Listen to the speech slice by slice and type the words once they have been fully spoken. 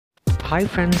Hi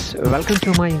friends, welcome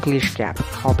to my English Gap.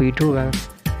 Hope you do well.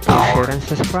 Please share and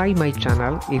subscribe my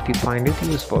channel if you find it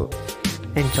useful.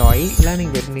 Enjoy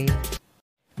learning with me.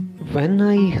 When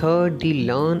I heard The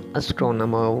Learned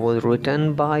Astronomer was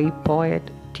written by poet,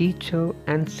 teacher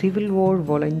and Civil War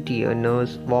volunteer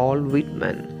nurse Walt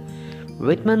Whitman.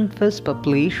 Whitman first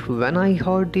published When I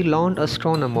Heard The Learned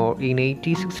Astronomer in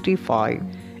 1865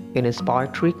 in his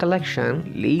poetry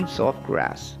collection Leaves of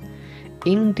Grass.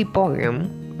 In the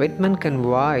poem, Whitman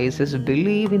conveys his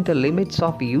belief in the limits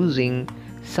of using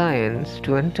science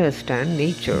to understand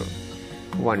nature.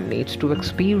 One needs to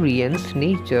experience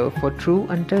nature for true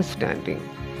understanding,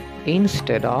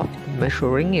 instead of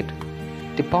measuring it.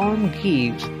 The poem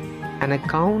gives an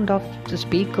account of the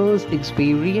speaker's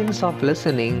experience of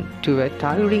listening to a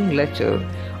tiring lecture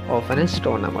of an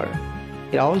astronomer.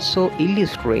 It also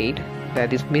illustrates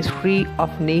that this mystery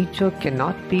of nature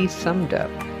cannot be summed up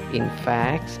in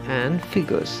facts and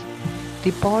figures.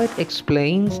 The poet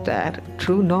explains that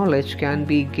true knowledge can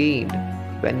be gained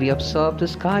when we observe the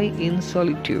sky in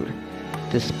solitude.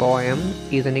 This poem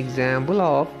is an example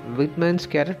of Whitman's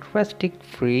characteristic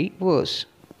free verse.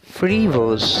 Free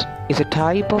verse is a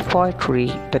type of poetry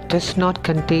that does not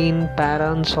contain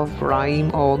patterns of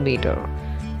rhyme or meter.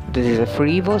 This is a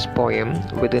free verse poem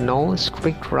with no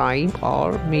strict rhyme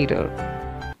or meter.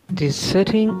 The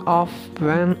setting of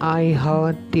When I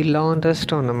Heard The Learned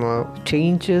Astronomer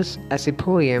changes as the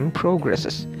poem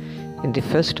progresses. In the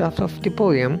first half of the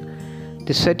poem,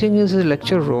 the setting is a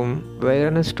lecture room where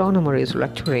an astronomer is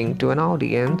lecturing to an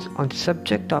audience on the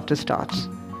subject of the stars.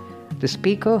 The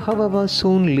speaker, however,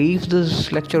 soon leaves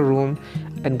this lecture room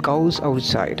and goes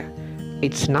outside.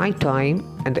 It's night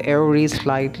time and the air is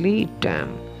slightly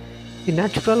damp. The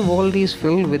natural world is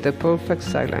filled with a perfect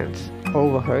silence.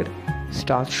 Overhead,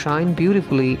 stars shine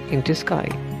beautifully in the sky.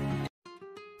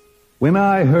 When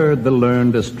I heard the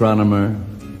learned astronomer,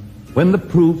 when the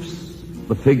proofs,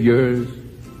 the figures,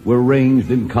 were ranged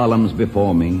in columns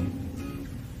before me,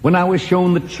 when I was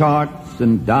shown the charts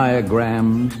and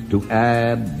diagrams to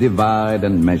add, divide,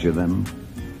 and measure them,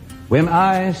 when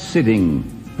I, sitting,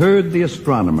 heard the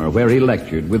astronomer where he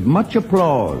lectured with much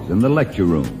applause in the lecture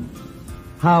room,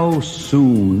 how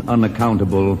soon,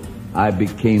 unaccountable, I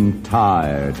became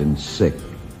tired and sick,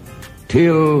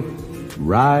 till,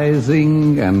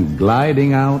 rising and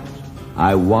gliding out,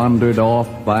 I wandered off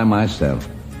by myself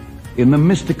in the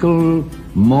mystical,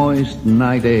 moist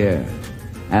night air,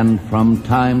 and from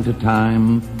time to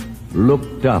time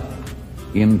looked up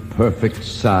in perfect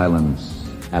silence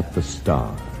at the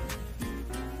stars.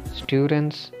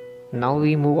 Students, now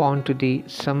we move on to the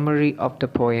summary of the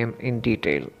poem in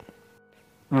detail.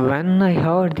 When I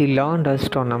heard the learned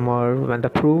astronomer, when the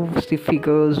proofs, the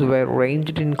figures were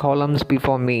ranged in columns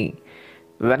before me,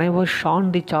 when I was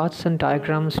shown the charts and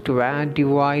diagrams to add,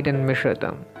 divide and measure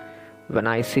them, when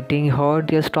I sitting heard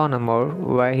the astronomer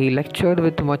where he lectured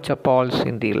with much applause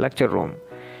in the lecture room.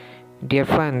 Dear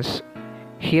friends,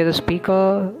 here the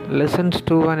speaker listens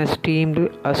to an esteemed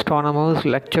astronomer's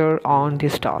lecture on the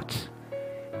stars.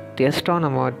 The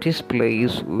astronomer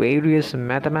displays various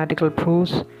mathematical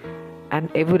proofs and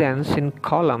evidence in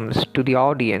columns to the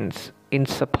audience in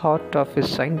support of his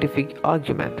scientific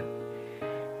argument.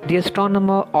 The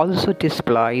astronomer also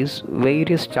displays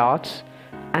various charts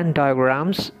and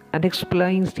diagrams and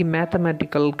explains the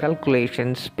mathematical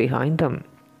calculations behind them.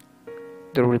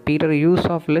 The repeated use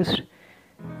of list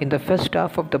in the first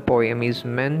half of the poem is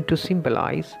meant to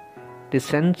symbolize the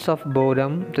sense of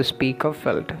boredom the speaker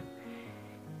felt.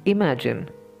 Imagine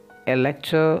a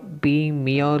lecture being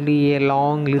merely a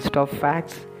long list of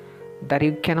facts that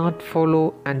you cannot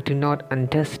follow and do not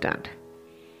understand.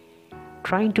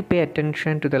 Trying to pay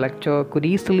attention to the lecture could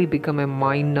easily become a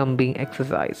mind-numbing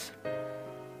exercise.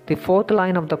 The fourth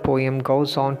line of the poem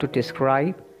goes on to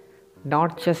describe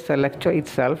not just the lecture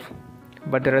itself,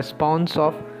 but the response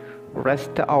of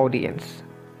rest the audience.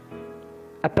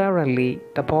 Apparently,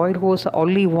 the poet was the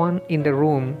only one in the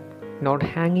room not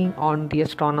hanging on the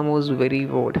astronomer's very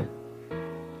word.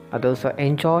 Others are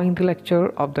enjoying the lecture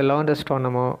of the learned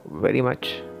astronomer very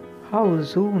much. How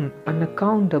soon,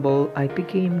 unaccountable, I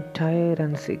became tired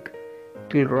and sick,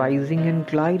 till rising and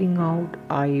gliding out,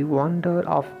 I wandered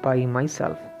off by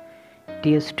myself.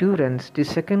 Dear students, the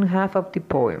second half of the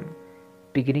poem,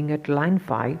 beginning at line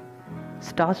 5,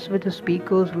 starts with the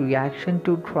speaker's reaction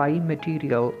to dry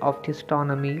material of the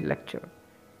astronomy lecture.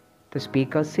 The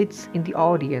speaker sits in the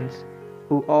audience,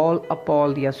 who all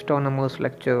applaud the astronomer's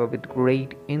lecture with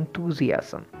great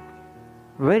enthusiasm.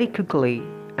 Very quickly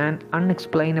and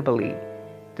unexplainably,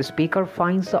 the speaker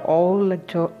finds the whole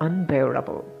lecture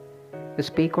unbearable. The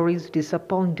speaker is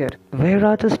disappointed. Where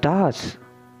are the stars?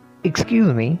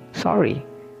 Excuse me, sorry.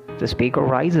 The speaker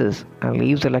rises and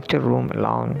leaves the lecture room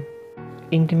alone.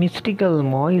 In the mystical,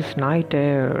 moist night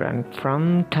air, and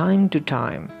from time to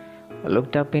time,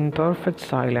 looked up in perfect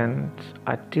silence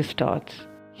at the stars.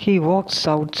 He walks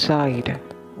outside.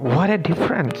 What a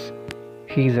difference!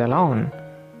 He is alone,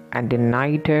 and the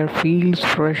night air feels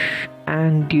fresh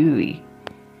and dewy.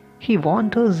 He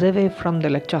wanders away from the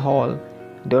lecture hall.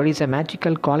 There is a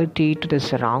magical quality to the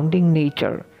surrounding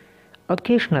nature.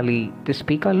 Occasionally, the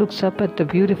speaker looks up at the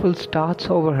beautiful stars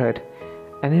overhead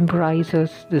and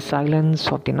embraces the silence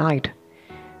of the night.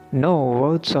 No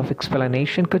words of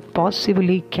explanation could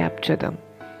possibly capture them.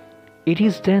 It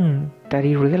is then that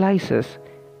he realizes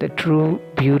the true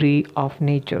beauty of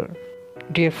nature.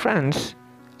 Dear friends,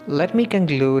 let me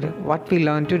conclude what we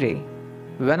learned today.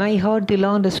 When I Heard the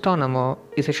Learned Astronomer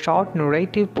is a short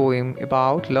narrative poem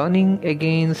about learning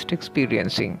against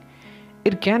experiencing.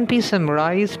 It can be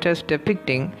summarized as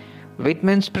depicting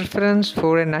Whitman's preference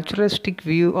for a naturalistic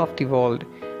view of the world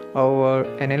over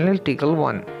an analytical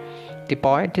one. The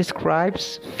poet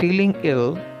describes feeling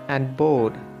ill and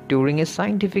bored during a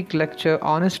scientific lecture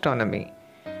on astronomy.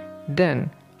 Then,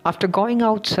 after going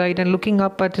outside and looking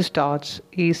up at the stars,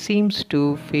 he seems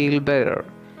to feel better.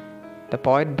 The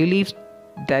poet believes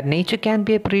that nature can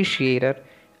be appreciated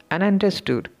and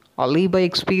understood only by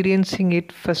experiencing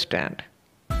it firsthand.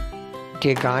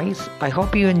 Dear guys, I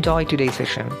hope you enjoyed today's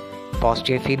session. Post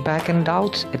your feedback and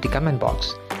doubts at the comment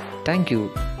box. Thank you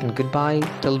and goodbye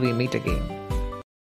till we meet again.